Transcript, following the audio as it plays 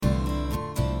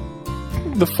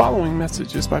The following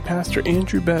message is by Pastor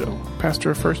Andrew Beddoe, pastor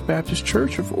of First Baptist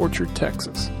Church of Orchard,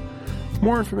 Texas.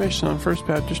 More information on First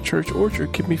Baptist Church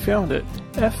Orchard can be found at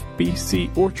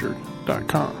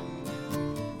fbcorchard.com.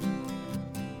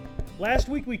 Last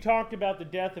week we talked about the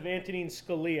death of Antonin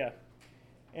Scalia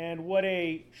and what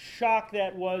a shock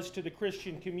that was to the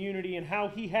Christian community and how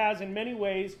he has in many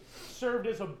ways served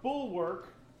as a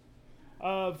bulwark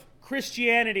of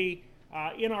Christianity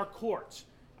in our courts.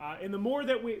 And the more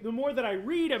that I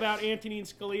read about Antonin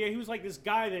Scalia, he was like this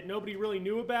guy that nobody really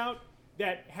knew about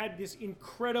that had this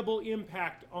incredible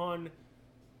impact on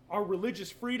our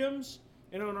religious freedoms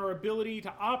and on our ability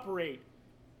to operate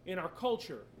in our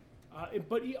culture.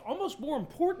 But almost more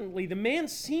importantly, the man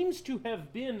seems to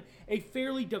have been a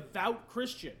fairly devout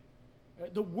Christian.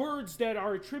 The words that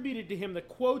are attributed to him, the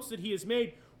quotes that he has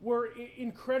made, were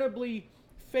incredibly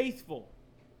faithful.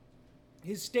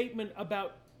 His statements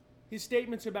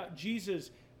about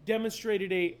Jesus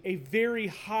demonstrated a very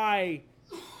high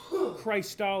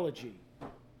Christology.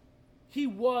 He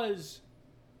was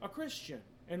a Christian,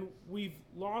 and we've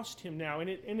lost him now. And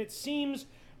it seems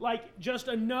like just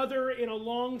another in a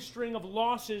long string of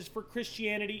losses for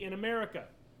Christianity in America.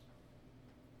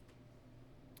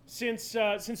 Since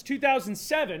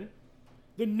 2007,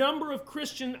 the number of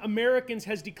Christian Americans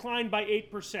has declined by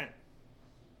 8%.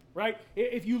 Right?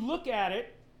 If you look at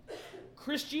it,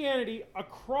 Christianity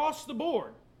across the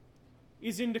board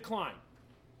is in decline,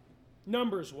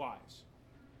 numbers-wise.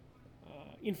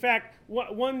 In fact,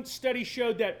 one study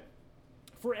showed that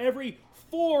for every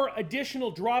 4 additional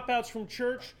dropouts from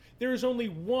church, there is only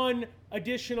 1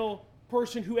 additional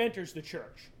person who enters the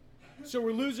church. So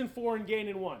we're losing 4 and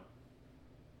gaining 1.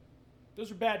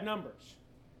 Those are bad numbers.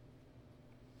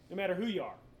 No matter who you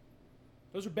are.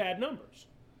 Those are bad numbers.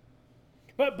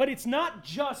 But it's not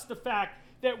just the fact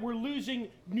that we're losing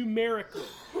numerically.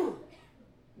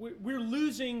 We're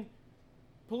losing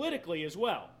politically as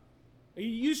well. It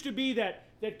used to be that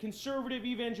conservative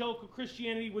evangelical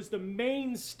Christianity was the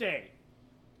mainstay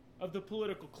of the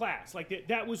political class. Like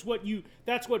that's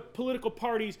what political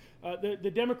parties,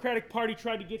 the Democratic Party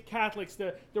tried to get Catholics,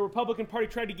 the Republican Party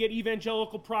tried to get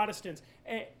evangelical Protestants.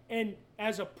 And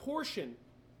as a portion,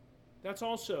 that's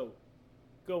also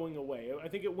going away. I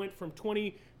think it went from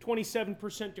 27%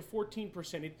 to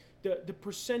 14%. The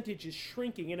percentage is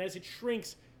shrinking, and as it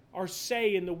shrinks, our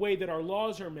say in the way that our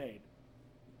laws are made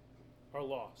are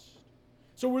lost.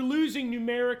 So we're losing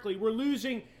numerically, we're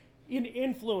losing in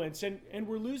influence, and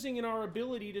we're losing in our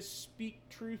ability to speak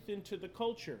truth into the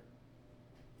culture.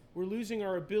 We're losing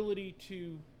our ability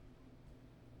to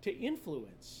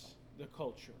influence the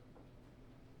culture.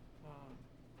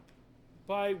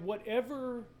 By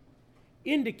whatever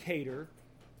indicator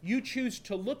you choose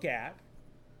to look at,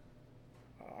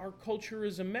 our culture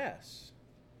is a mess.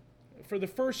 For the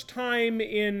first time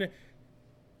in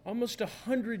almost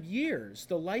 100 years,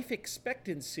 the life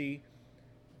expectancy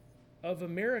of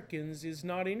Americans is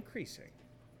not increasing.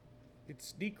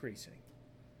 It's decreasing.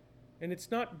 And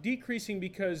it's not decreasing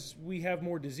because we have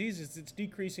more diseases. It's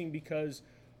decreasing because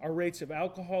our rates of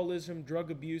alcoholism,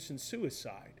 drug abuse, and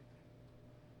suicide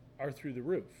are through the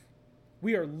roof.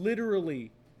 We are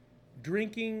literally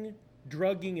drinking,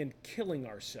 drugging, and killing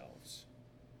ourselves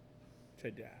to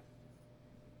death.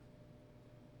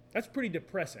 That's pretty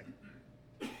depressing.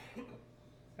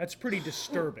 That's pretty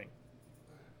disturbing.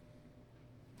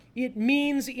 It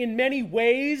means in many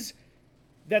ways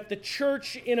that the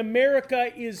church in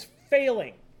America is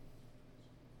failing.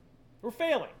 We're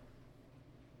failing.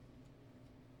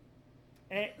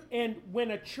 And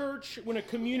when a church, when a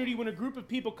community, when a group of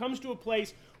people comes to a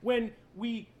place when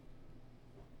we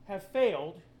have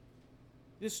failed,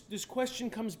 this question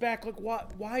comes back like,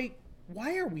 why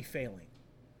are we failing?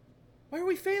 Why are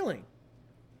we failing?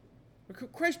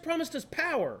 Christ promised us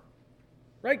power,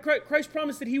 right? Christ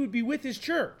promised that he would be with his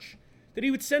church, that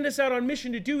he would send us out on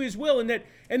mission to do his will, and that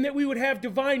we would have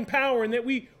divine power, and that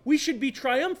we should be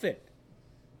triumphant,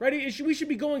 right? We should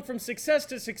be going from success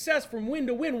to success, from win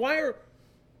to win. Why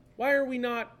are we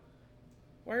not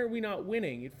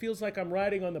winning? It feels like I'm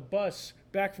riding on the bus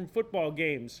back from football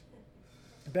games,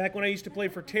 back when I used to play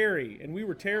for Terry, and we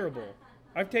were terrible.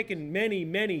 I've taken many,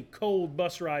 many cold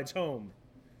bus rides home.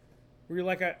 Where you're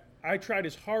like, I tried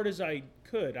as hard as I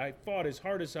could. I fought as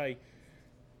hard as I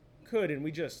could, and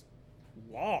we just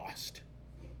lost.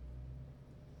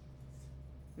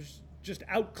 It was just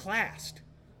outclassed.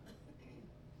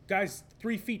 Guys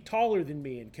 3 feet taller than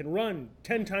me and can run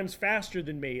 10 times faster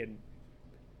than me and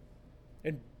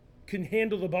can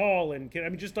handle the ball and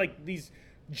just like these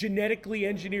genetically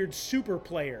engineered super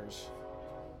players.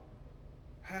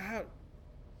 How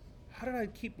did I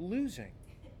keep losing?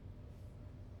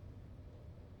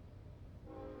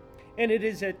 And it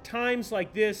is at times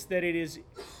like this that it is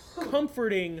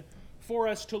comforting for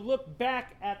us to look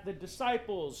back at the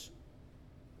disciples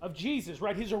of Jesus,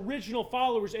 right? His original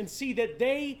followers, and see that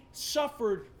they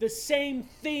suffered the same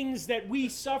things that we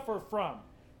suffer from,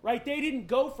 right? They didn't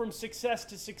go from success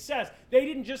to success. They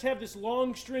didn't just have this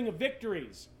long string of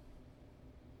victories.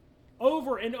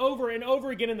 Over and over and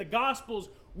over again in the Gospels,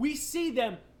 we see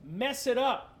them mess it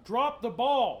up, drop the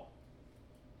ball.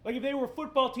 Like if they were a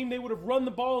football team, they would have run the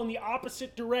ball in the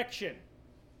opposite direction.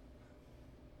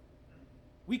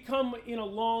 We come in a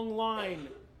long line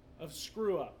of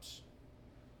screw-ups.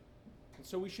 And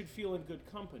so we should feel in good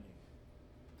company.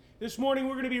 This morning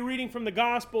we're going to be reading from the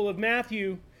Gospel of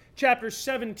Matthew, chapter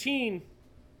 17,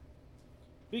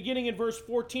 beginning in verse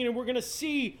 14, and we're going to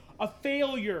see a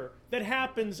failure that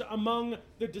happens among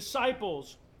the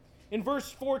disciples. In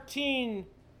verse 14,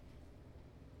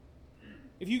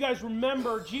 if you guys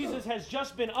remember, Jesus has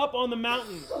just been up on the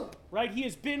mountain, right? He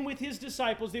has been with his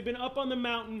disciples. They've been up on the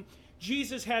mountain.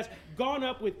 Jesus has gone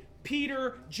up with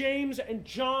Peter, James, and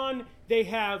John. They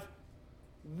have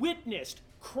witnessed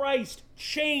Christ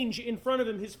change in front of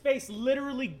them. His face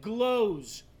literally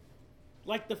glows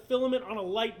like the filament on a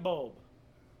light bulb.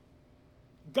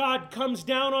 God comes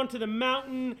down onto the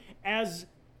mountain as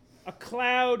a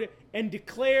cloud and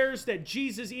declares that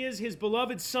Jesus is his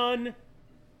beloved Son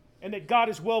and that God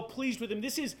is well pleased with him.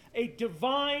 This is a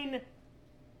divine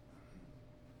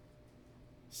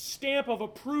stamp of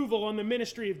approval on the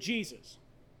ministry of Jesus.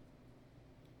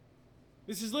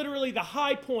 This is literally the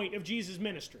high point of Jesus'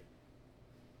 ministry.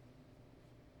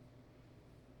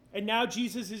 And now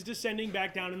Jesus is descending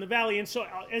back down in the valley. And so,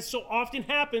 as so often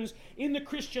happens in the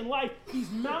Christian life, these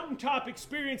mountaintop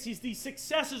experiences, these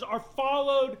successes are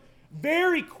followed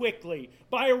very quickly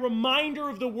by a reminder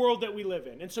of the world that we live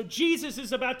in. And so Jesus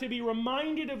is about to be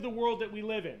reminded of the world that we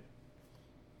live in.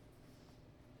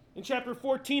 In chapter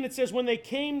 14, it says, when they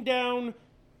came down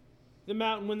the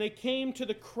mountain, when they came to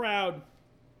the crowd,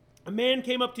 a man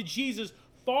came up to Jesus,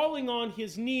 falling on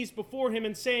his knees before him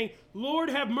and saying, Lord,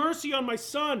 have mercy on my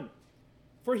son,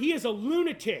 for he is a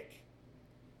lunatic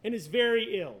and is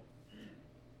very ill.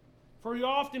 For he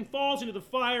often falls into the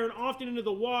fire and often into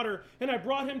the water, and I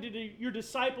brought him to your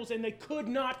disciples, and they could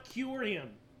not cure him.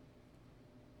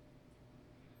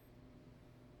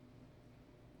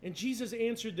 And Jesus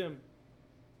answered them,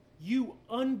 you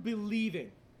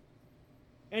unbelieving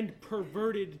and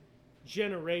perverted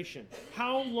generation,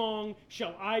 how long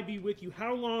shall I be with you?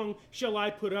 How long shall I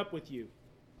put up with you?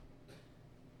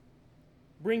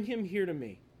 Bring him here to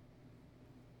me.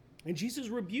 And Jesus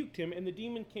rebuked him, and the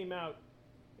demon came out,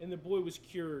 and the boy was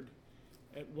cured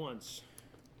at once.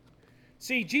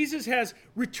 See, Jesus has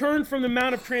returned from the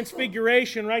Mount of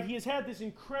Transfiguration, right? He has had this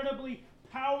incredibly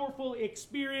powerful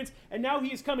experience, and now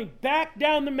he is coming back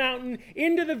down the mountain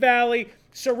into the valley,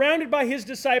 surrounded by his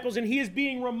disciples, and he is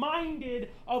being reminded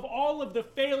of all of the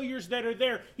failures that are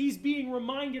there. He's being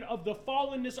reminded of the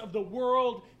fallenness of the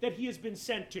world that he has been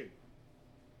sent to.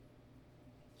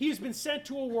 He has been sent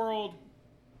to a world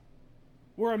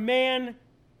where a man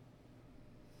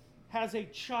has a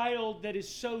child that is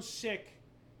so sick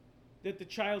that the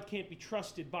child can't be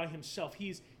trusted by himself.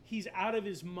 He's out of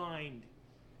his mind.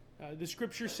 The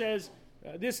scripture says,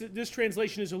 this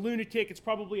translation is a lunatic. It's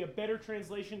probably a better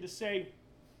translation to say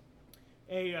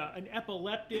an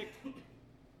epileptic.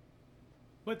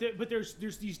 But there's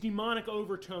these demonic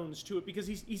overtones to it, because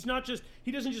he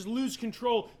doesn't just lose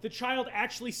control. The child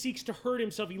actually seeks to hurt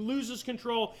himself. He loses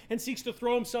control and seeks to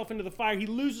throw himself into the fire. He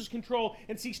loses control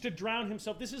and seeks to drown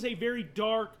himself. This is a very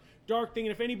dark thing.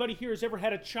 And if anybody here has ever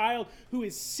had a child who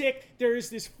is sick, there is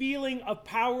this feeling of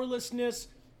powerlessness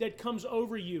that comes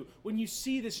over you when you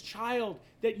see this child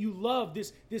that you love,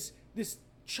 this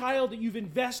child that you've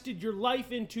invested your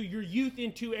life into, your youth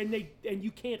into, and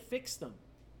you can't fix them.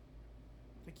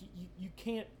 Like you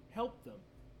can't help them.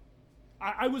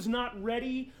 I was not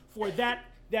ready for that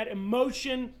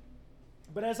emotion,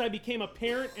 but as I became a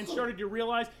parent and started to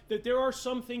realize that there are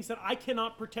some things that I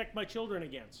cannot protect my children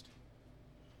against.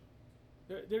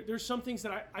 There's some things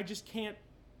that I just can't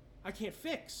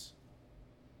fix.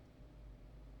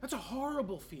 That's a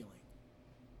horrible feeling,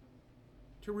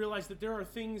 to realize that there are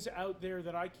things out there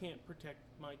that I can't protect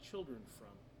my children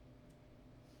from.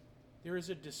 There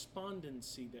is a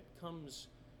despondency that comes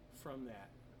from that,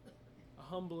 a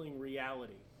humbling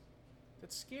reality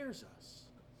that scares us.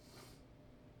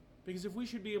 Because if we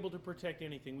should be able to protect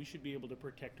anything, we should be able to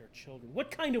protect our children.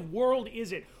 What kind of world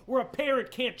is it where a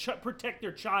parent can't protect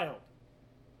their child?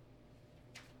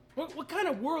 What kind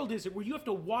of world is it where you have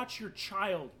to watch your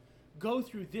child go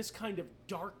through this kind of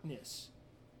darkness?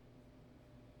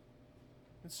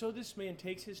 And so this man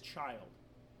takes his child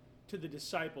to the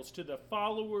disciples, to the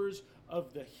followers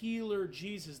of the healer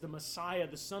Jesus, the Messiah,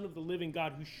 the Son of the living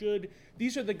God,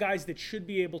 these are the guys that should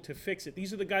be able to fix it.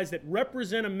 These are the guys that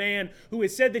represent a man who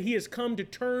has said that he has come to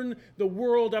turn the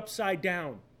world upside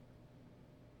down.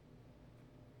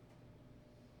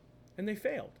 And they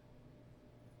failed.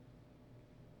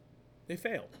 They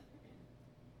failed.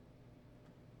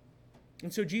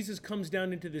 And so Jesus comes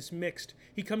down into this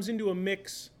he comes into a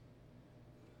mix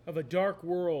of a dark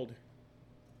world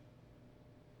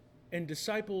and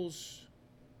disciples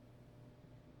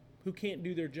who can't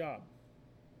do their job.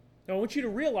 Now, I want you to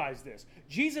realize this.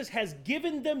 Jesus has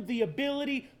given them the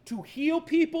ability to heal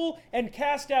people and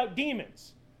cast out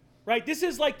demons. Right? This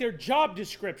is like their job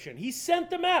description. He sent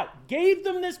them out, gave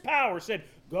them this power, said,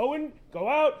 go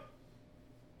out,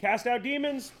 cast out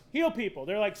demons, heal people.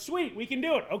 They're like, sweet, we can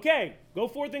do it. Okay, go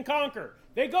forth and conquer.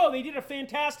 They go. They did a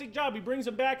fantastic job. He brings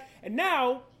them back. And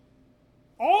now,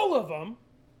 all of them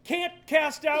can't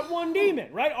cast out one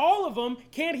demon, right? All of them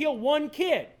can't heal one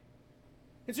kid.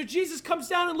 And so Jesus comes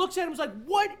down and looks at him and is like,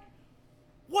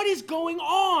 what is going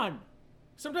on?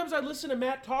 Sometimes I listen to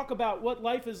Matt talk about what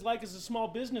life is like as a small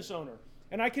business owner.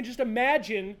 And I can just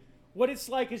imagine what it's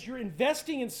like as you're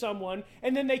investing in someone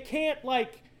and then they can't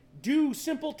do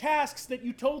simple tasks that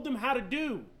you told them how to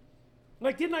do.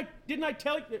 Like, didn't I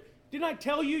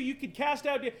tell you you could cast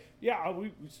out? Yeah,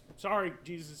 sorry,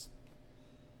 Jesus.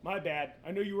 My bad.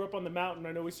 I know you were up on the mountain.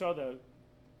 I know we saw the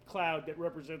cloud that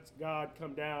represents God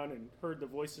come down and heard the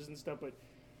voices and stuff, but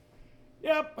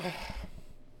yep,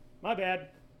 my bad.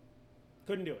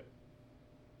 Couldn't do it.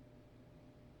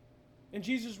 And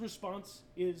Jesus' response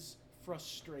is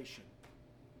frustration.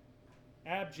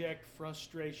 Abject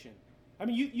frustration. I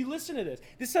mean, you listen to this.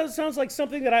 This sounds like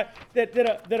something that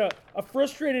a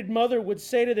frustrated mother would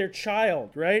say to their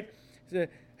child, right?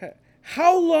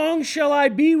 How long shall I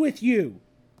be with you?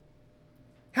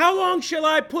 How long shall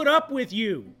I put up with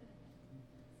you?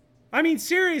 I mean,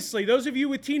 seriously, those of you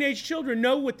with teenage children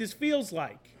know what this feels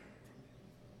like.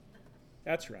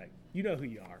 That's right. You know who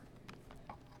you are.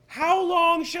 How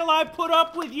long shall I put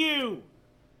up with you?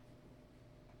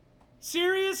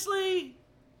 Seriously?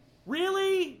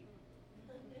 Really?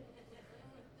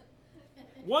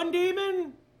 One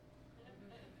demon?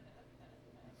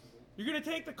 You're going to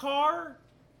take the car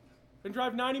and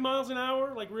drive 90 miles an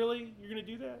hour? Like, really? You're going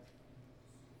to do that?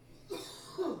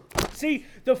 See,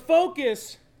 the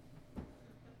focus,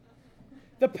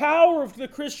 the power of the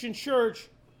Christian church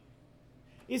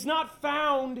is not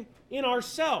found in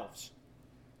ourselves.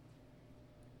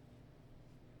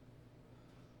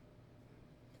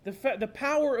 The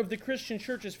power of the Christian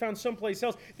church is found someplace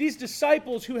else. These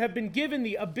disciples who have been given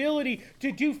the ability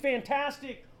to do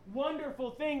fantastic,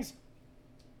 wonderful things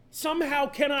somehow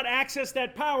cannot access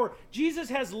that power. Jesus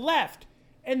has left,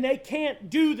 and they can't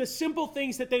do the simple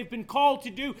things that they've been called to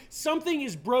do. Something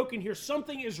is broken here.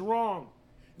 Something is wrong.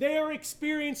 They are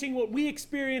experiencing what we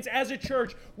experience as a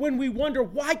church when we wonder,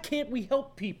 why can't we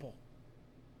help people?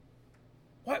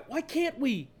 Why can't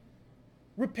we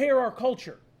repair our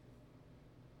culture?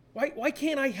 Why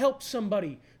can't I help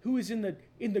somebody who is in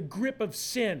the grip of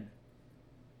sin?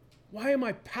 Why am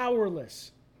I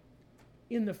powerless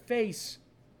in the face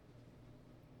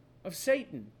of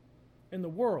Satan and the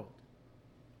world?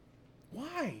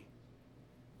 Why?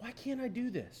 Why can't I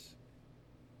do this?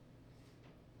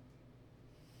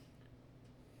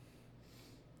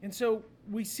 And so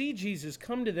we see Jesus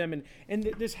come to them, and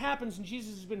this happens, and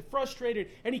Jesus has been frustrated,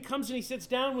 and he comes and he sits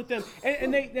down with them,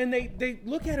 and they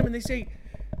look at him and they say,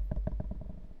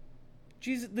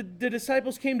 Jesus, the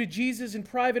disciples came to Jesus in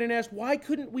private and asked, why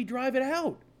couldn't we drive it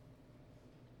out?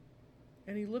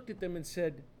 And he looked at them and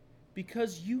said,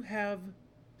 because you have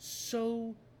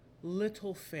so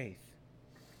little faith.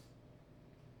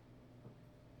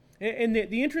 And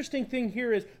the interesting thing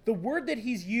here is the word that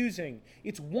he's using,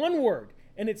 it's one word,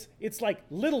 and it's like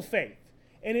little faith.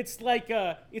 And it's like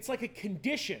a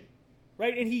condition.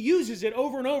 Right? And he uses it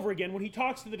over and over again when he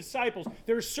talks to the disciples.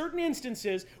 There are certain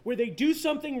instances where they do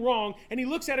something wrong, and he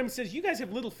looks at them and says, you guys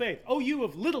have little faith. Oh, you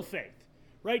have little faith.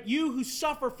 Right? You who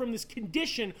suffer from this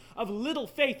condition of little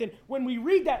faith. And when we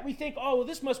read that, we think, oh, well,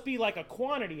 this must be like a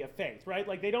quantity of faith, right?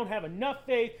 Like they don't have enough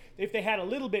faith. If they had a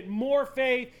little bit more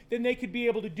faith, then they could be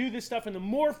able to do this stuff. And the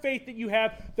more faith that you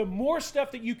have, the more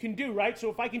stuff that you can do, right? So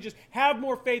if I can just have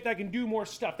more faith, I can do more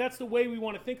stuff. That's the way we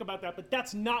want to think about that. But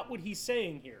that's not what he's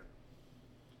saying here.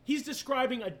 He's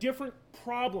describing a different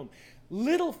problem.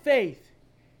 Little faith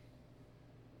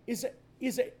is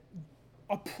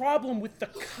a problem with the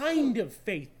kind of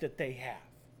faith that they have.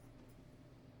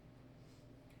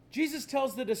 Jesus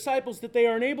tells the disciples that they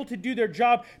are unable to do their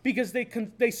job because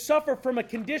they suffer from a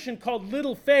condition called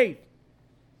little faith.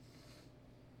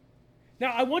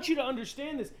 Now, I want you to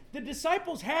understand this. The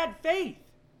disciples had faith.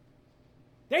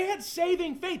 They had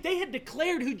saving faith. They had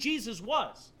declared who Jesus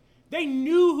was. They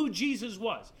knew who Jesus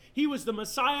was. He was the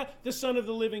Messiah, the Son of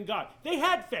the living God. They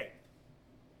had faith.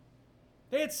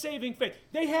 They had saving faith.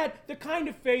 They had the kind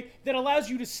of faith that allows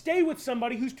you to stay with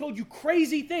somebody who's told you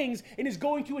crazy things and is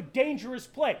going to a dangerous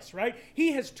place, right?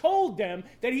 He has told them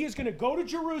that he is going to go to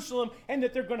Jerusalem and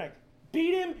that they're going to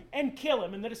beat him and kill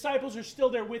him, and the disciples are still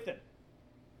there with him.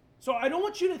 So I don't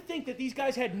want you to think that these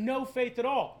guys had no faith at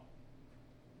all.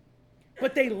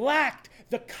 But they lacked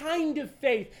the kind of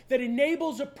faith that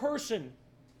enables a person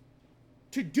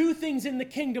to do things in the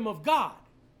kingdom of God.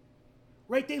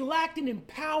 Right? They lacked an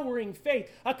empowering faith,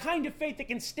 a kind of faith that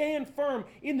can stand firm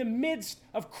in the midst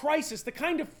of crisis, the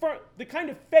kind of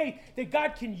faith that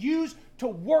God can use to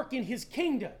work in his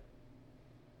kingdom.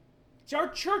 See, our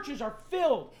churches are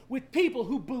filled with people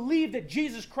who believe that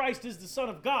Jesus Christ is the Son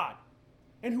of God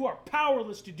and who are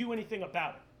powerless to do anything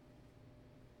about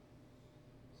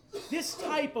it. This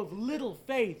type of little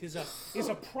faith is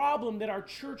a problem that our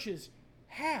churches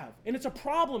have, and it's a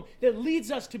problem that leads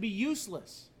us to be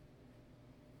useless.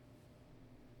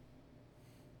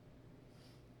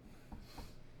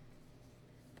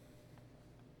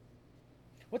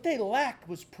 What they lacked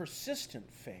was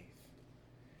persistent faith.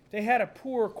 They had a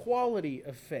poor quality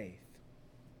of faith.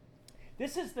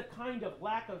 This is the kind of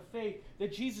lack of faith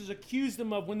that Jesus accused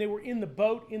them of when they were in the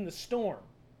boat in the storm.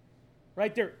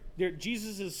 Right?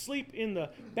 Jesus is asleep in the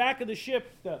back of the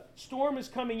ship. The storm is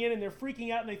coming in and they're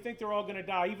freaking out and they think they're all going to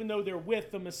die, even though they're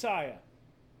with the Messiah. And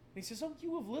he says, "Oh,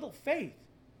 you have little faith,"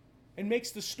 and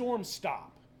makes the storm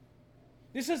stop.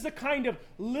 This is the kind of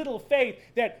little faith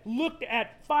that looked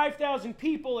at 5,000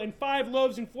 people and 5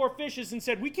 loaves and 4 fishes and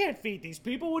said, "We can't feed these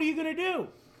people. What are you going to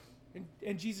do?"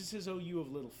 And Jesus says, "Oh, you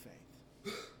of little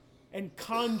faith," and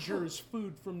conjures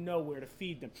food from nowhere to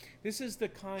feed them. This is the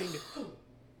kind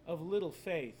of little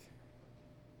faith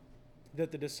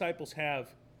that the disciples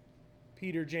have,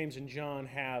 Peter, James, and John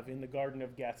have in the Garden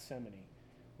of Gethsemane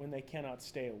when they cannot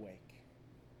stay awake.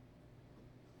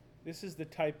 This is the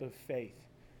type of faith,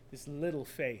 this little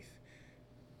faith,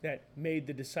 that made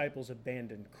the disciples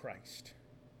abandon Christ.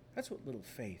 That's what little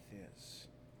faith is.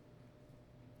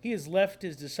 He has left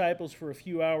his disciples for a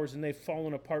few hours and they've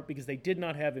fallen apart because they did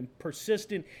not have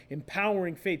persistent,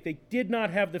 empowering faith. They did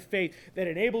not have the faith that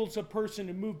enables a person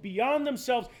to move beyond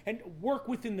themselves and work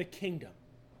within the kingdom.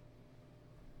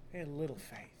 They had little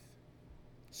faith,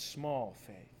 small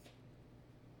faith.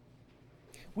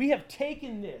 We have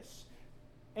taken this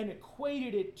and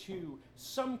equated it to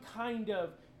some kind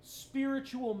of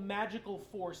spiritual magical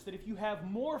force that if you have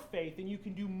more faith then you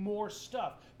can do more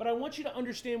stuff. But I want you to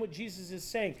understand what Jesus is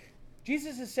saying.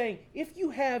 Jesus is saying if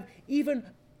you have even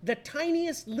the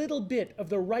tiniest little bit of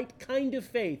the right kind of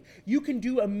faith, you can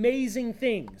do amazing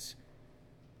things.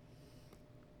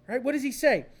 Right? What does he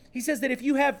say? He says that if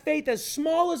you have faith as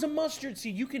small as a mustard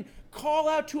seed, you can call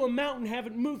out to a mountain, have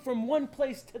it move from one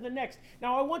place to the next.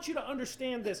 Now, I want you to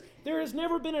understand this. There has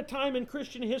never been a time in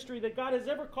Christian history that God has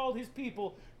ever called his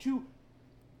people to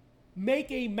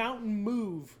make a mountain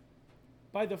move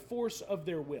by the force of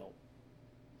their will.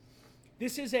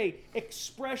 This is an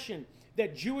expression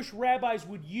that Jewish rabbis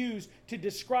would use to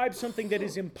describe something that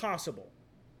is impossible.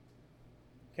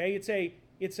 Okay,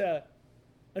 it's an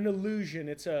illusion,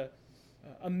 it's a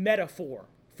metaphor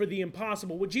for the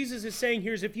impossible. What Jesus is saying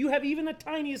here is if you have even the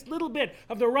tiniest little bit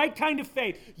of the right kind of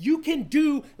faith, you can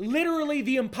do literally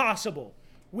the impossible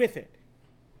with it.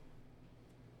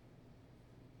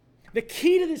 The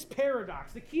key to this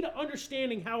paradox, the key to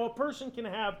understanding how a person can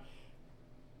have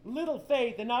little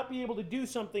faith and not be able to do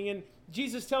something, and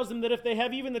Jesus tells them that if they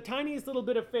have even the tiniest little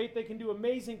bit of faith, they can do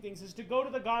amazing things, is to go to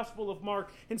the Gospel of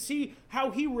Mark and see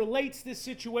how he relates this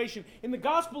situation. In the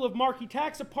Gospel of Mark, he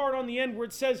tacks a part on the end where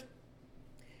it says,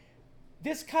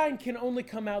 this kind can only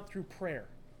come out through prayer.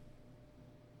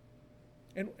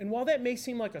 And while that may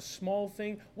seem like a small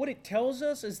thing, what it tells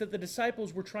us is that the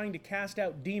disciples were trying to cast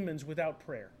out demons without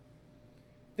prayer.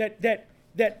 That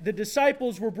the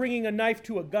disciples were bringing a knife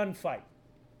to a gunfight,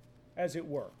 as it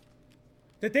were.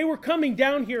 That they were coming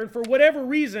down here, and for whatever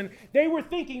reason, they were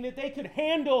thinking that they could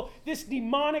handle this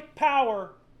demonic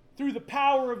power through the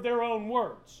power of their own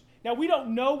words. Now, we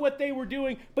don't know what they were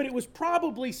doing, but it was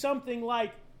probably something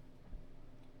like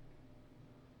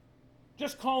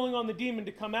just calling on the demon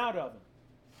to come out of him,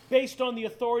 based on the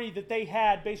authority that they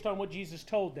had, based on what Jesus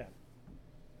told them.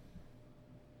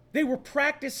 They were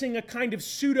practicing a kind of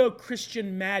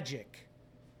pseudo-Christian magic,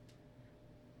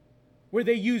 where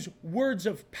they use words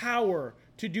of power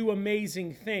to do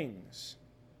amazing things,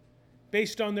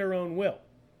 based on their own will.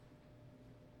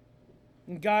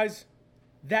 And guys,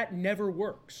 That never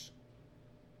works.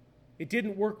 It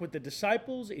didn't work with the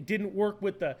disciples. It didn't work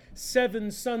with the 7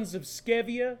 sons of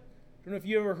Sceva. I don't know if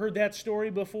you ever heard that story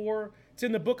before. It's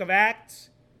in the book of Acts.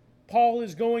 Paul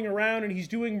is going around and he's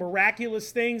doing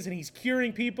miraculous things and he's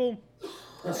curing people.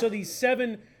 And so these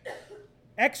 7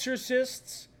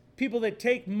 exorcists, people that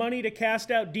take money to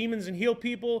cast out demons and heal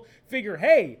people, figure,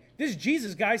 hey, this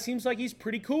Jesus guy seems like he's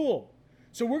pretty cool.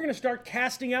 So we're going to start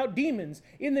casting out demons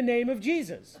in the name of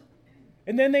Jesus.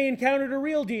 And then they encountered a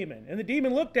real demon. And the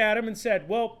demon looked at him and said,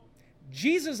 well,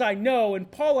 Jesus I know, and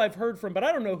Paul I've heard from, but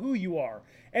I don't know who you are.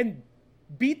 And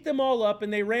beat them all up,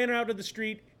 and they ran out of the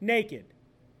street naked.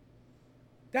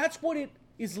 That's what it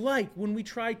is like when we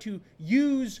try to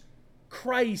use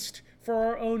Christ for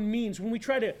our own means. When we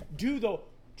try to do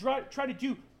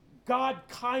God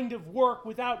kind of work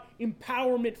without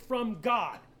empowerment from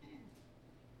God.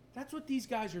 That's what these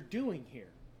guys are doing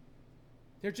here.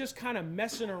 They're just kind of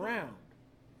messing around.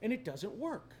 And it doesn't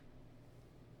work.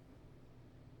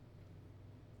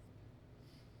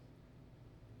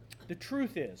 The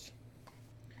truth is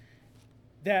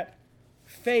that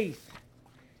faith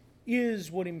is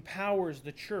what empowers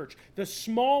the church. The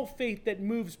small faith that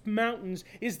moves mountains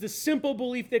is the simple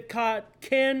belief that God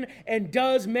can and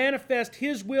does manifest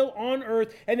His will on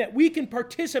earth and that we can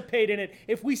participate in it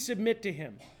if we submit to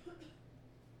Him.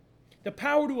 The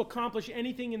power to accomplish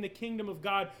anything in the kingdom of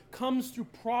God comes through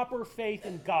proper faith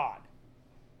in God.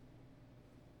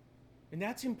 And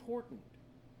that's important.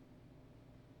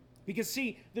 Because,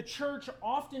 see, the church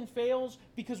often fails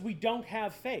because we don't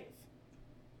have faith.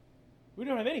 We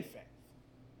don't have any faith.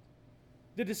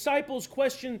 The disciples'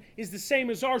 question is the same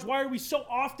as ours. Why are we so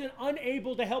often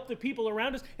unable to help the people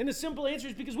around us? And the simple answer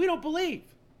is because we don't believe.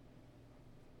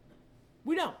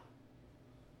 We don't.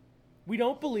 We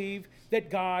don't believe that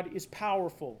God is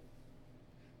powerful.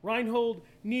 Reinhold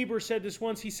Niebuhr said this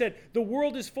once. He said, the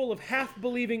world is full of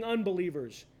half-believing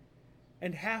unbelievers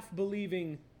and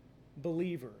half-believing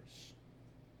believers.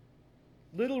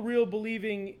 Little real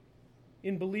believing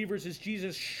in believers is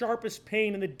Jesus' sharpest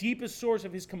pain and the deepest source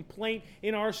of his complaint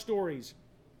in our stories.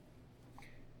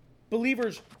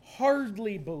 Believers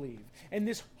hardly believe, and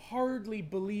this hardly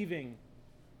believing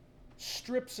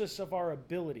strips us of our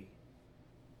ability.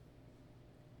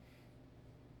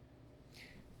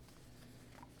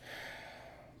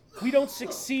 We don't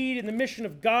succeed in the mission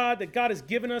of God that God has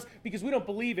given us because we don't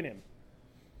believe in Him.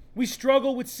 We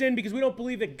struggle with sin because we don't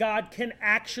believe that God can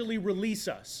actually release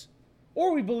us.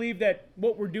 Or we believe that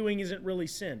what we're doing isn't really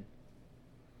sin.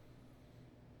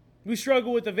 We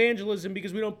struggle with evangelism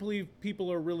because we don't believe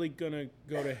people are really going to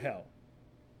go to hell.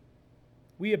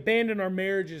 We abandon our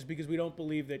marriages because we don't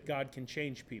believe that God can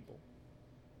change people.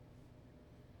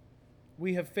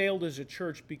 We have failed as a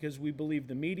church because we believe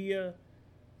the media,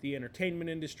 the entertainment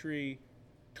industry,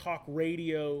 talk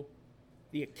radio,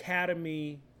 the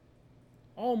academy,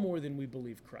 all more than we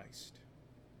believe Christ.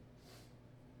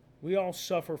 We all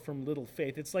suffer from little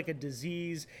faith. It's like a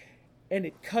disease, and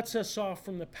it cuts us off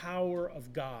from the power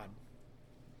of God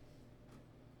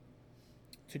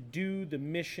to do the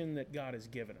mission that God has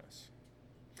given us.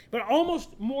 But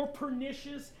almost more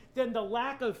pernicious than the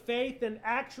lack of faith and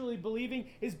actually believing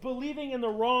is believing in the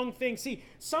wrong thing. See,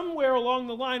 somewhere along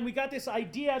the line, we got this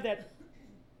idea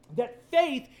that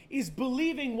faith is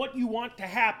believing what you want to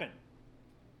happen.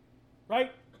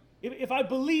 Right? If I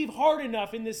believe hard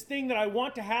enough in this thing that I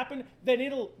want to happen, then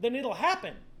it'll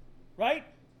happen. Right?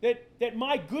 That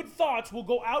my good thoughts will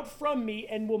go out from me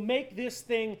and will make this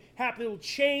thing happen. It will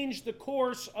change the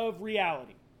course of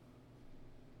reality.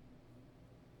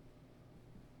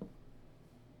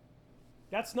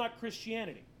 That's not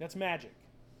Christianity. That's magic.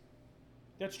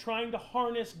 That's trying to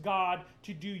harness God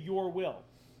to do your will.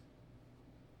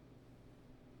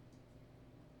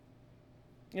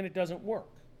 And it doesn't work.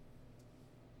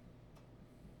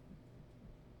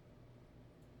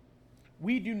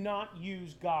 We do not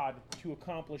use God to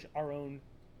accomplish our own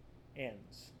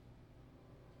ends.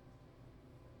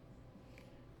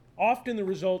 Often the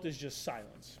result is just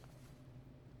silence.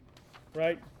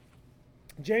 Right?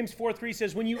 James 4:3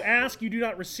 says, when you ask, you do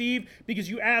not receive because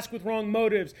you ask with wrong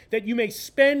motives, that you may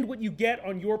spend what you get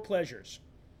on your pleasures.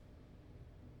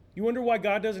 You wonder why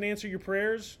God doesn't answer your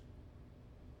prayers?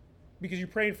 Because you're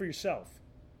praying for yourself.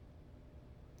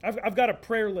 I've got a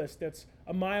prayer list that's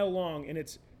a mile long, and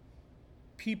it's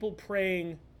people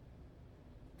praying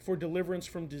for deliverance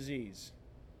from disease.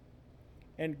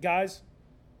 And guys,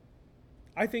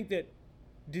 I think that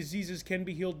diseases can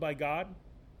be healed by God.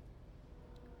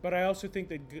 But I also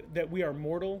think that we are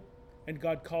mortal and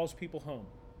God calls people home.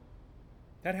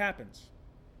 That happens.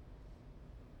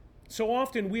 So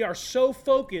often we are so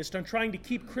focused on trying to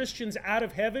keep Christians out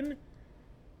of heaven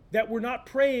that we're not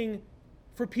praying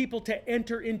for people to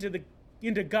enter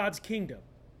into God's kingdom.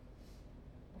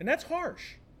 And that's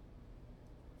harsh.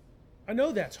 I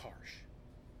know that's harsh.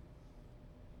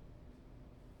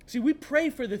 See, we pray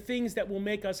for the things that will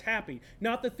make us happy,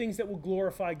 not the things that will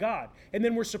glorify God. And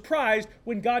then we're surprised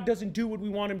when God doesn't do what we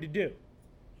want him to do.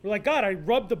 We're like, God, I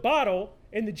rubbed the bottle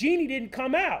and the genie didn't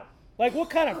come out. Like, what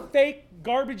kind of fake,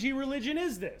 garbagey religion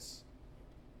is this?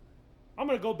 I'm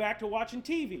going to go back to watching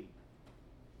TV.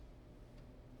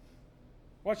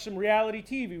 Watch some reality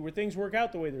TV where things work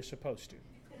out the way they're supposed to.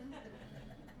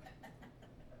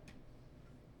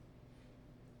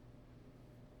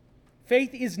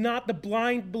 Faith is not the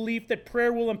blind belief that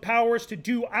prayer will empower us to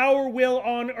do our will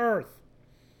on earth.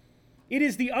 It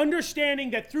is the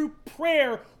understanding that through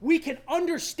prayer we can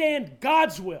understand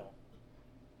God's will.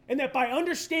 And that by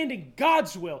understanding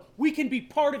God's will, we can be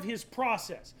part of his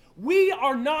process. We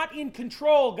are not in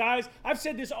control, guys. I've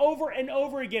said this over and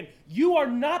over again. You are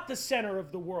not the center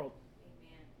of the world.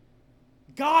 Amen.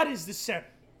 God is the center.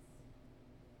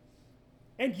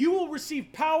 And you will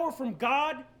receive power from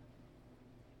God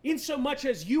insomuch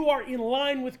as you are in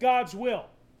line with God's will.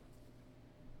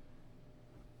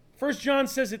 1 John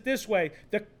says it this way: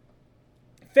 the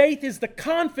faith is the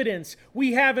confidence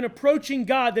we have in approaching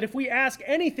God, that if we ask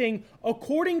anything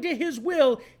according to his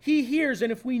will, he hears.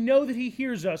 And if we know that he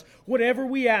hears us, whatever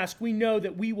we ask, we know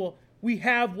that we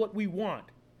have what we want,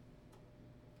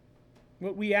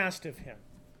 what we asked of him.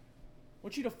 I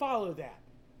want you to follow that.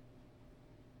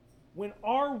 When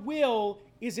our will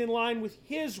is in line with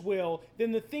his will,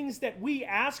 then the things that we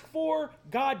ask for,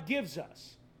 God gives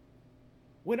us.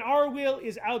 When our will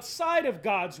is outside of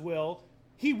God's will,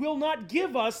 he will not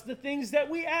give us the things that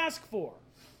we ask for.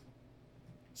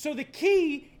 So the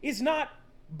key is not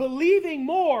believing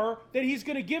more that he's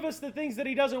going to give us the things that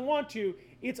he doesn't want to.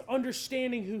 It's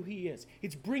understanding who he is.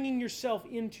 It's bringing yourself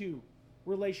into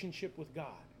relationship with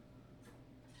God.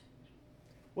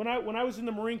 When I was in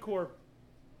the Marine Corps,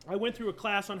 I went through a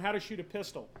class on how to shoot a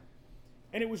pistol.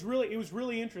 And it was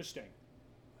really interesting.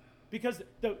 Because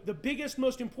the biggest,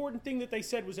 most important thing that they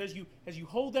said was as you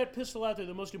hold that pistol out there,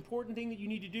 the most important thing that you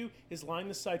need to do is line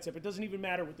the sights up. It doesn't even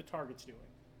matter what the target's doing.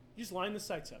 You just line the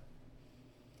sights up.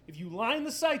 If you line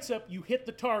the sights up, you hit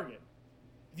the target.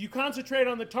 If you concentrate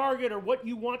on the target or what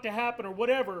you want to happen or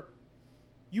whatever,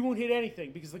 you won't hit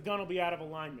anything because the gun will be out of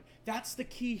alignment. That's the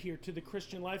key here to the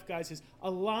Christian life, guys, is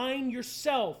align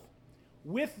yourself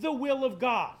with the will of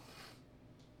God.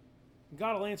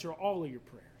 God will answer all of your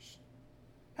prayers.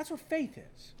 That's what faith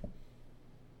is.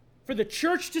 For the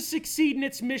church to succeed in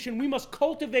its mission, we must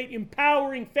cultivate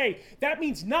empowering faith. That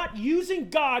means not using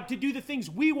God to do the things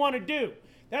we want to do.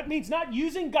 That means not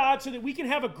using God so that we can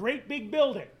have a great big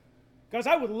building. Guys,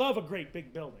 I would love a great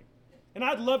big building. And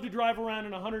I'd love to drive around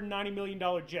in a $190 million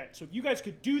jet. So if you guys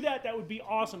could do that, that would be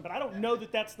awesome. But I don't know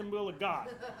that that's the will of God.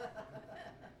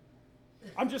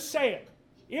 I'm just saying.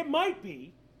 It might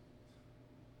be,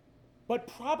 but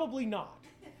probably not.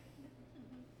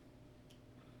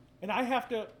 And I have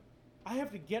to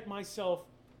get myself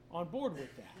on board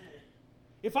with that.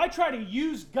 If I try to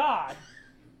use God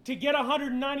to get a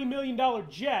 $190 million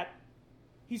jet,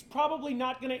 he's probably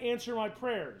not going to answer my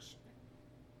prayers.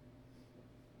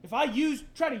 If I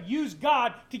try to use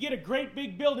God to get a great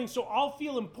big building so I'll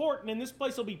feel important and this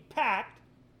place will be packed,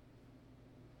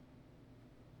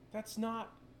 that's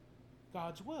not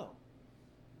God's will.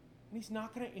 And he's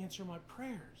not going to answer my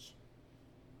prayers.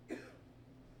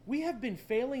 We have been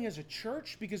failing as a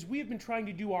church because we have been trying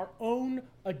to do our own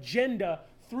agenda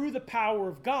through the power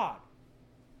of God.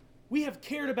 We have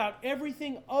cared about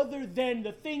everything other than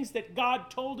the things that God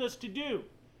told us to do.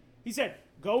 He said,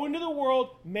 go into the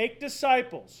world, make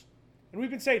disciples. And we've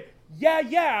been saying,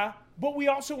 yeah, but we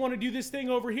also want to do this thing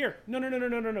over here. No,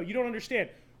 you don't understand.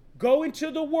 Go into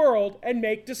the world and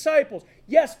make disciples.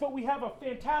 Yes, but we have a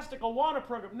fantastic Awana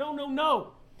program.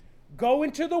 No. Go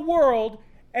into the world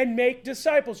and make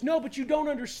disciples. No, but you don't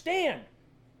understand.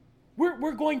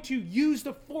 We're going to use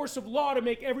the force of law to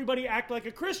make everybody act like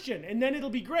a Christian, and then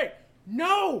it'll be great.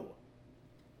 No!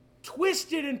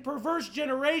 Twisted and perverse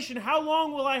generation, how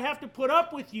long will I have to put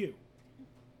up with you?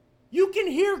 You can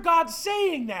hear God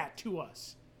saying that to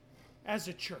us as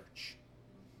a church.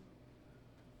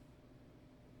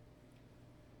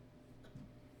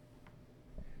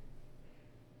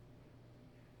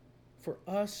 For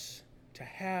us to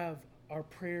have our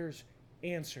prayers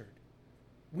answered,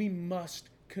 we must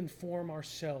conform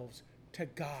ourselves to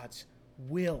God's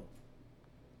will.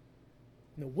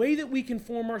 And the way that we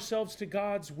conform ourselves to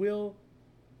God's will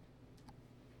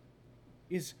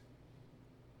is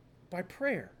by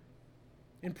prayer.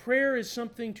 And prayer is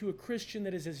something to a Christian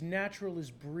that is as natural as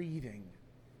breathing.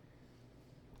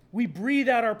 We breathe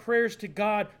out our prayers to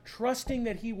God, trusting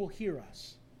that He will hear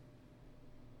us.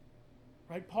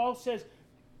 Right? Paul says,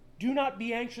 do not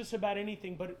be anxious about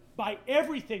anything, but by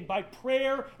everything, by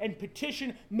prayer and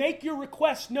petition, make your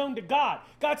requests known to God.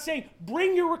 God's saying,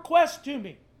 bring your requests to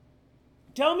me.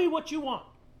 Tell me what you want.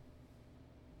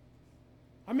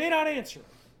 I may not answer,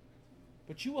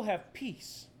 but you will have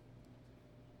peace.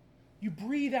 You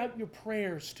breathe out your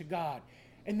prayers to God,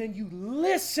 and then you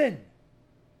listen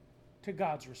to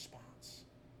God's response.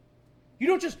 You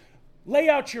don't just lay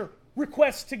out your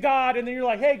requests to God, and then you're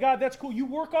like, hey, God, that's cool. You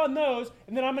work on those,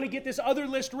 and then I'm going to get this other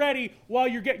list ready while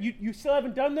you still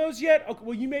haven't done those yet? Okay,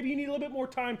 well, maybe you need a little bit more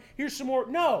time. Here's some more.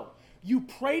 No. You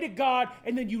pray to God,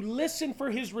 and then you listen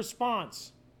for His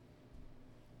response,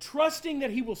 trusting that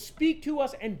He will speak to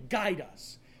us and guide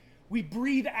us. We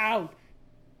breathe out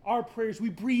our prayers. We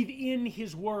breathe in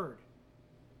His word.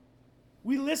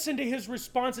 We listen to His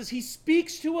responses. He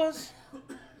speaks to us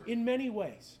in many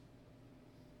ways,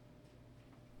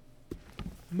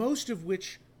 most of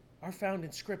which are found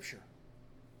in Scripture.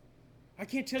 I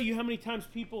can't tell you how many times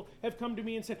people have come to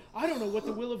me and said, I don't know what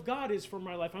the will of God is for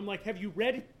my life. I'm like, have you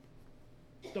read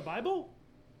the Bible?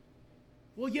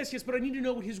 Well, yes, but I need to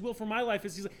know what His will for my life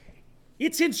is. He's like,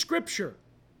 it's in Scripture.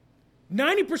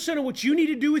 90% of what you need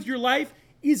to do with your life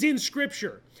is in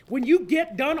Scripture. When you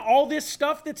get done all this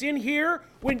stuff that's in here,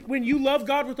 when you love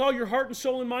God with all your heart and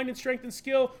soul and mind and strength and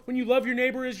skill, when you love your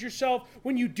neighbor as yourself,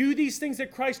 when you do these things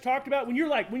that Christ talked about, when you're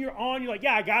like, you're like,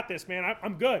 yeah, I got this, man,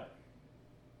 I'm good.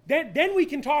 Then we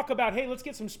can talk about, hey, let's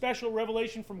get some special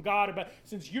revelation from God about,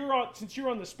 since you're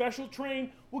on the special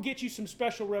train, we'll get you some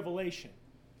special revelation.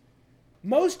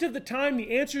 Most of the time,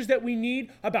 the answers that we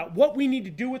need about what we need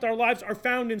to do with our lives are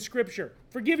found in Scripture.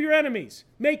 Forgive your enemies.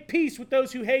 Make peace with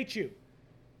those who hate you.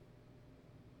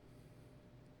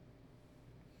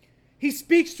 He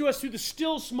speaks to us through the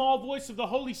still small voice of the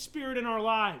Holy Spirit in our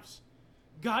lives,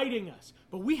 guiding us.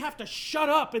 But we have to shut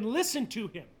up and listen to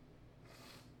Him.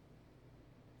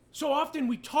 So often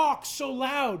we talk so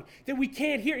loud that we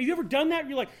can't hear. Have you ever done that?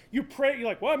 You're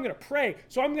like, well, I'm going to pray,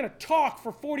 so I'm going to talk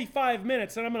for 45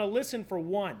 minutes and I'm going to listen for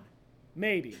 1,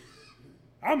 maybe.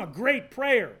 I'm a great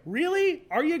prayer. Really?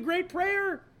 Are you a great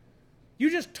prayer? You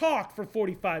just talk for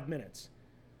 45 minutes.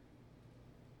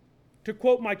 To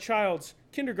quote my child's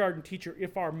kindergarten teacher,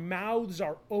 if our mouths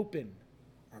are open,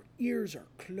 our ears are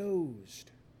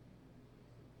closed.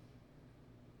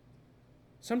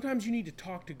 Sometimes you need to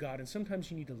talk to God, and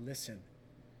sometimes you need to listen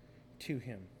to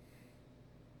Him.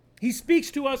 He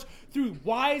speaks to us through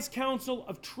wise counsel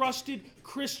of trusted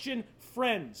Christian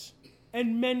friends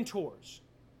and mentors.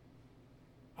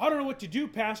 I don't know what to do,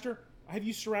 Pastor. Have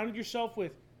you surrounded yourself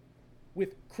with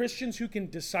Christians who can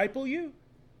disciple you?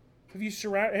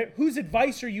 Whose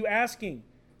advice are you asking?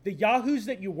 The yahoos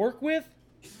that you work with?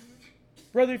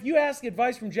 Brother, if you ask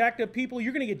advice from jacked up people,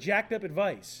 you're going to get jacked up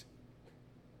advice.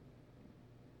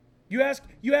 You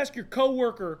ask your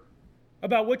coworker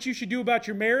about what you should do about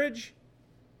your marriage,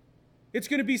 it's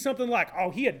going to be something like, oh,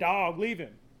 he a dog, leave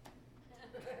him.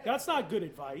 That's not good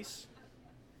advice.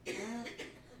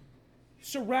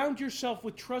 Surround yourself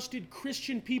with trusted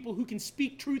Christian people who can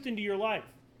speak truth into your life.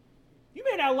 You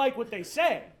may not like what they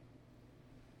say,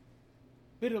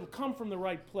 but it'll come from the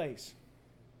right place.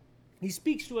 He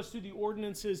speaks to us through the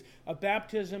ordinances of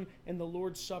baptism and the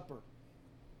Lord's Supper,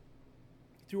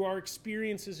 through our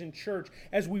experiences in church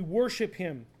as we worship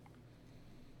Him.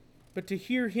 But to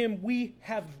hear Him, we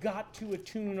have got to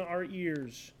attune our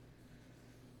ears.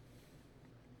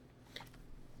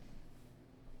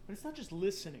 But it's not just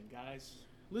listening, guys.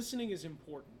 Listening is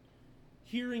important.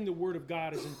 Hearing the Word of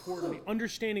God is important.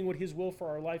 Understanding what His will for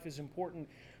our life is important.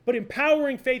 But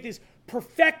empowering faith is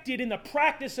perfected in the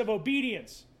practice of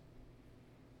obedience.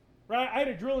 Right? I had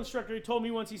a drill instructor who told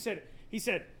me once, he said,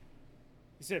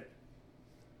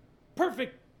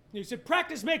 perfect. He said,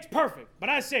 practice makes perfect. But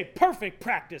I say perfect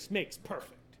practice makes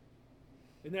perfect.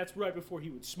 And that's right before he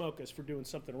would smoke us for doing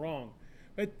something wrong.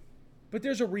 But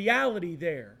there's a reality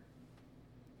there.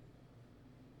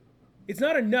 It's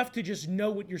not enough to just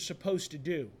know what you're supposed to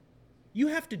do. You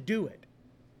have to do it.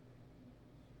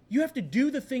 You have to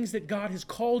do the things that God has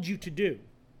called you to do.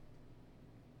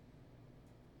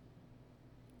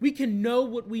 We can know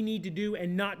what we need to do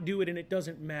and not do it, and it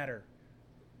doesn't matter.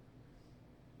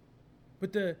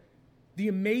 But the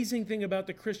amazing thing about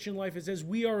the Christian life is as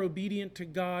we are obedient to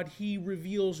God, He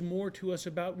reveals more to us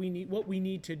about what we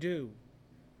need to do.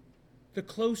 The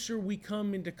closer we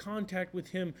come into contact with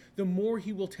Him, the more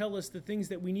He will tell us the things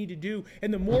that we need to do.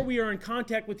 And the more we are in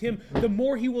contact with Him, the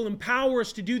more He will empower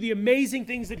us to do the amazing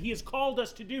things that He has called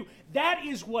us to do. That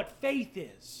is what faith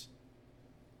is.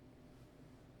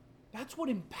 That's what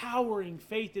empowering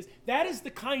faith is. That is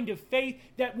the kind of faith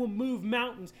that will move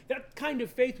mountains. That kind of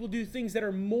faith will do things that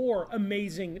are more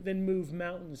amazing than move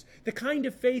mountains. The kind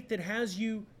of faith that has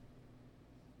you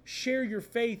share your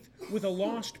faith with a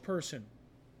lost person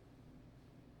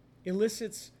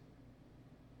elicits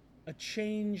a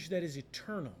change that is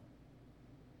eternal.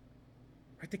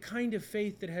 Right? The kind of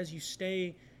faith that has you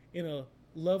stay in a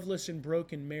loveless and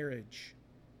broken marriage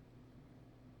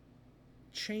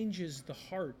changes the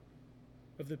heart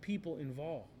of the people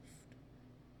involved.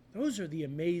 Those are the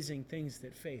amazing things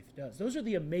that faith does. Those are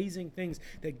the amazing things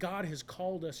that God has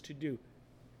called us to do.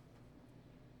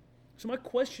 So my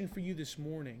question for you this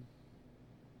morning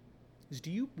is, do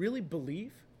you really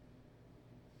believe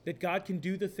that God can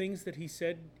do the things that He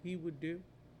said He would do?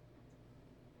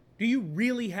 Do you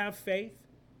really have faith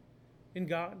in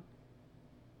God?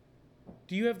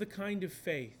 Do you have the kind of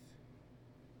faith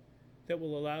that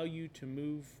will allow you to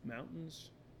move mountains?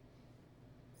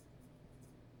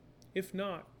 If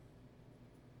not,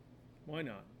 why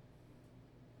not?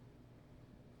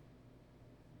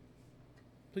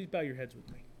 Please bow your heads with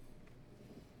me.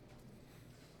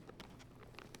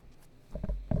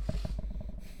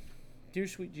 Dear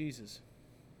sweet Jesus,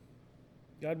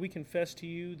 God, we confess to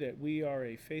you that we are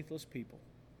a faithless people.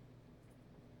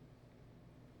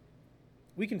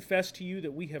 We confess to you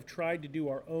that we have tried to do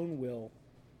our own will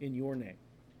in your name.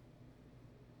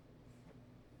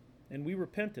 And we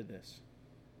repent of this.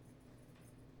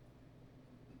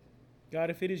 God,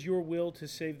 if it is your will to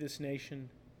save this nation,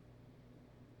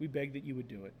 we beg that you would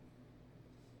do it.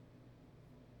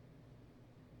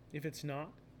 If it's not,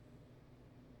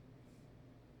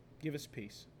 give us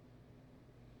peace.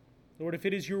 Lord, if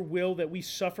it is your will that we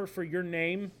suffer for your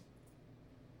name,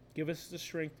 give us the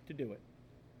strength to do it.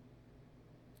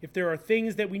 If there are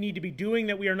things that we need to be doing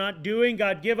that we are not doing,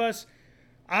 God, give us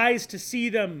eyes to see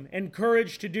them and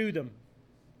courage to do them.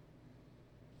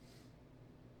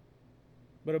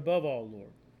 But above all,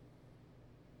 Lord,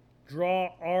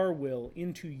 draw our will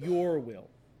into your will,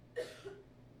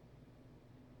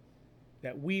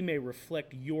 that we may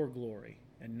reflect your glory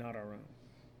and not our own.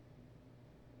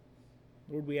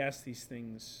 Lord, we ask these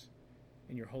things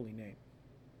in your holy name.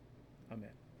 Amen.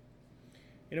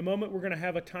 In a moment, we're going to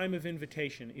have a time of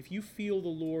invitation. If you feel the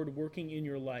Lord working in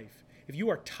your life, if you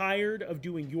are tired of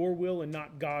doing your will and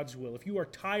not God's will, if you are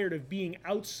tired of being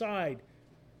outside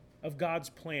of God's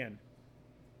plan,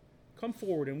 come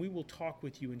forward and we will talk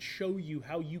with you and show you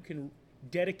how you can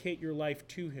dedicate your life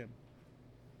to Him.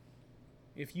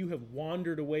 If you have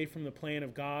wandered away from the plan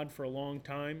of God for a long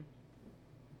time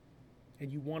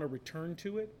and you want to return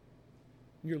to it,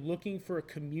 and you're looking for a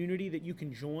community that you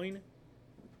can join,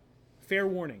 fair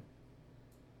warning,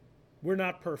 we're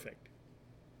not perfect.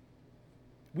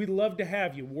 We'd love to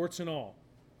have you, warts and all.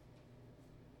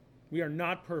 We are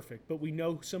not perfect, but we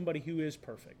know somebody who is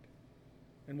perfect,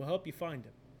 and we'll help you find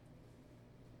Him.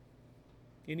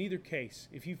 In either case,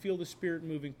 if you feel the Spirit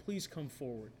moving, please come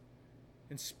forward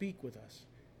and speak with us.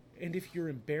 And if you're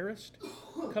embarrassed,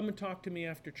 come and talk to me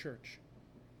after church.